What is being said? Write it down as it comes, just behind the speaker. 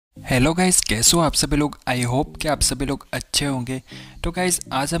Hello guys, कैसे हो आप सभी लोग। आई होप कि आप सभी लोग अच्छे होंगे। तो गाइस,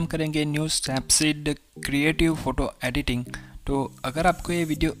 आज हम करेंगे new Snapseed creative photo editing. तो अगर आपको ये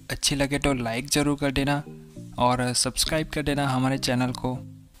वीडियो अच्छी लगे तो लाइक ज़रूर कर देना और सब्सक्राइब कर देना हमारे चैनल को।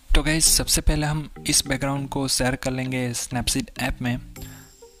 तो गाइस, सबसे पहले हम इस बैकग्राउंड को शेयर कर लेंगे स्नैपसीड ऐप में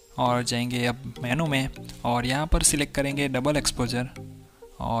और जाएंगे अब मेनू में और यहाँ पर सिलेक्ट करेंगे डबल एक्सपोजर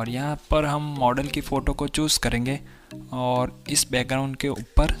और यहाँ पर हम मॉडल की फ़ोटो को चूज़ करेंगे और इस बैकग्राउंड के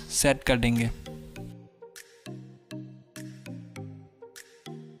ऊपर सेट कर देंगे।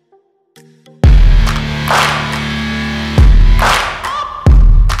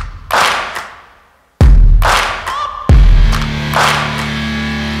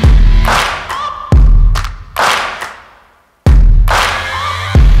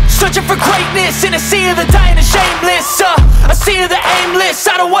 Searching for greatness in a sea of the dying and shameless, a sea of the aimless.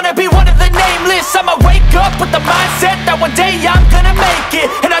 I don't wanna be one of the nameless. I'ma wake up with the mindset that one day I'm gonna make it,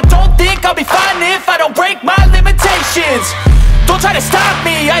 and I don't think I'll be fine if I don't break my limitations. Don't try to stop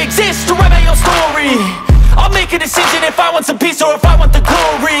me, I exist to write my own story. I'll make a decision if I want some peace or if I want the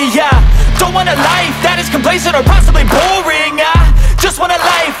glory. Yeah, don't want a life that is complacent or possibly boring. I just want a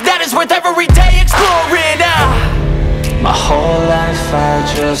life that is worth every day exploring. My whole life I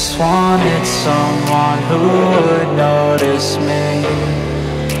just wanted someone who would notice me.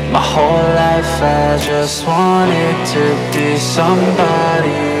 My whole life I just wanted to be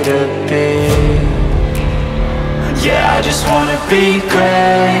somebody to be. Yeah, I just wanna be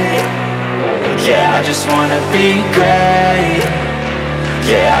great. Yeah, I just wanna be great.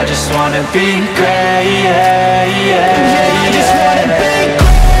 Yeah, I just wanna be great. Yeah, yeah, yeah, I just wanna be great.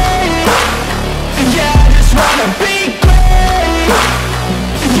 Yeah, I just wanna be great.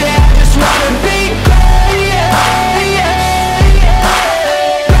 Yeah, I just wanna be great. Yeah, yeah, yeah,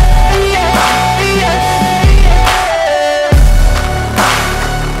 yeah, yeah.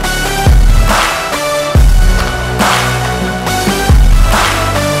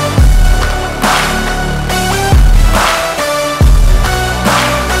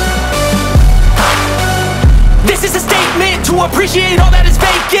 This is a statement to appreciate all that is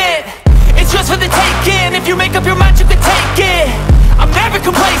vacant. It's just for the taking. If you make up your mind, you can take it. I'm never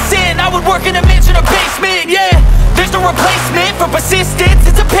complacent. I would work in a mansion or basement. Yeah, there's no replacement for persistence.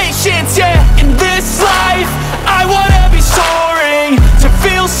 It's a patience. Yeah, in this life I wanna be soaring, to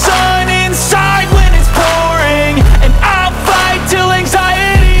feel sun inside when it's pouring, and I'll fight till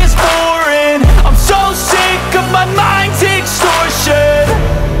anxiety is foreign. I'm so sick of my mind's extortion.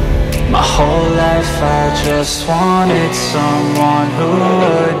 My whole life I just wanted someone who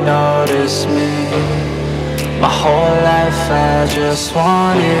would notice me. My whole life I just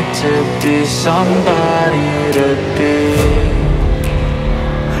wanted to be somebody to be.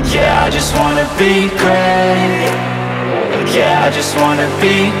 Yeah, I just wanna be great. Yeah, I just wanna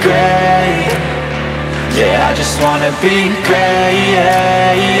be great. Yeah, I just wanna be great.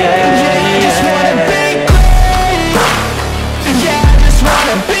 Yeah, yeah, yeah, I just wanna be great. Yeah, I just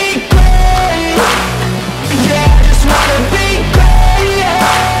wanna be great. Yeah, I just wanna be great. Yeah,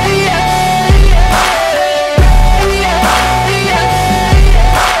 yeah.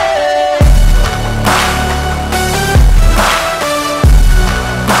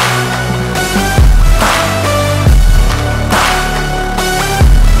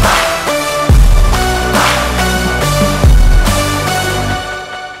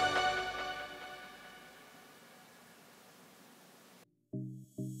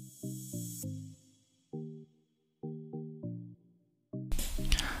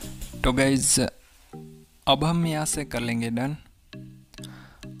 तो guys, अब हम यहाँ से कर लेंगे done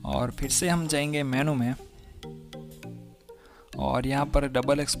और फिर से हम जाएंगे मेनू में और यहाँ पर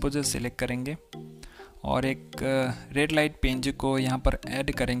डबल एक्सपोजर सिलेक्ट करेंगे और एक रेड लाइट पेंज को यहाँ पर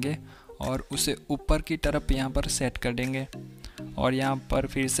ऐड करेंगे और उसे ऊपर की तरफ यहाँ पर सेट कर देंगे और यहाँ पर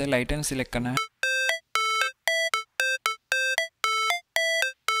फिर से लाइटन सिलेक्ट करना है।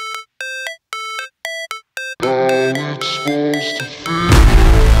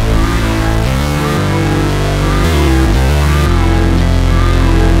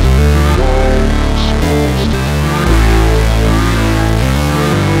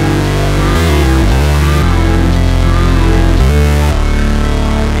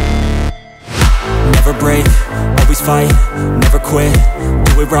 Never break, always fight, never quit,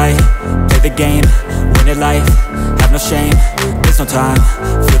 do it right, play the game, win it life, have no shame, there's no time,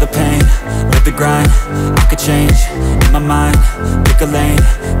 feel the pain, live the grind, I could change, in my mind, pick a lane,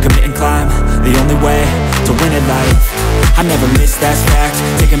 commit and climb, the only way to win it life. I never miss, that's fact,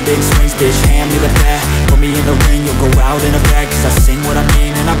 taking big swings, bitch, hand me the bat, put me in the ring, you'll go out in a bag, cause I sing what I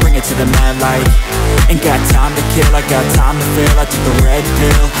mean and I bring it to the mad light. Ain't got time to kill, I got time to feel, I took the red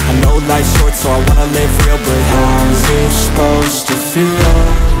pill, I know so I wanna live real. But how's it supposed to feel?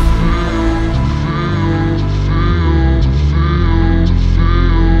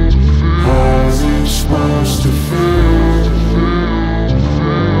 How's it supposed to feel?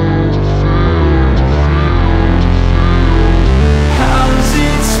 How's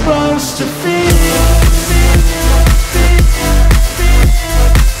it supposed to feel?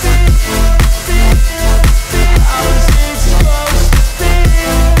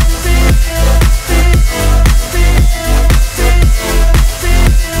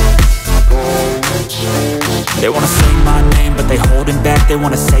 They wanna say my name, but they holding back. They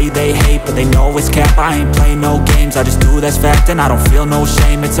wanna say they hate, but they know it's cap. I ain't play no games, I just do that's fact. And I don't feel no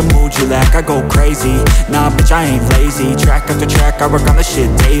shame, it's a mood you lack. I go crazy, nah bitch I ain't lazy. Track after track, I work on this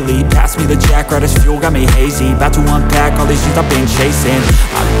shit daily. Pass me the jack, right as fuel, got me hazy. About to unpack all these things I've been chasing.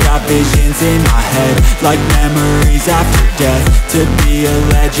 I've got visions in my head, like memories after death. To be a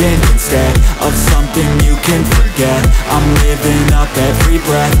legend instead of something you can forget. I'm living up every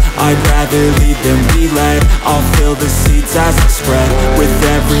breath, I'd rather lead than be led. I'll fill the seats as I spread with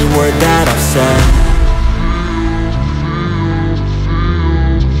every word that I've said.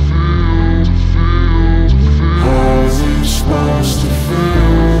 How's it supposed to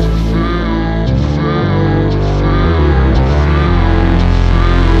feel?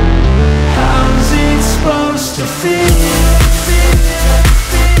 How's it supposed to feel?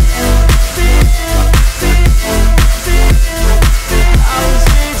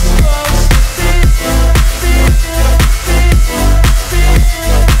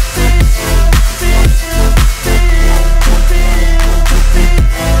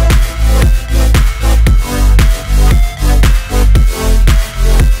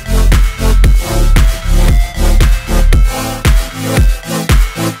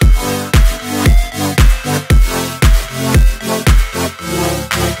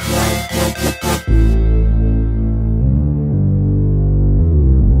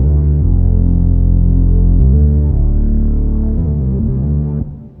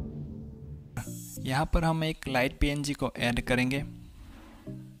 यहाँ पर हम एक light PNG को add करेंगे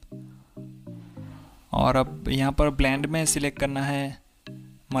और अब यहाँ पर ब्लेंड में सिलेक्ट करना है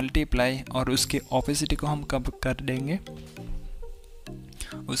मल्टीप्लाई और उसकी ऑपेसिटी को हम कम कर देंगे,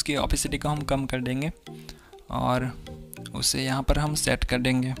 और उसे यहाँ पर हम सेट कर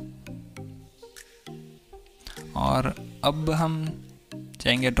देंगे। और अब हम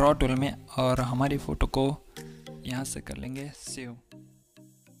जाएंगे ड्रॉ टूल में और हमारी फ़ोटो को यहाँ से कर लेंगे सेव।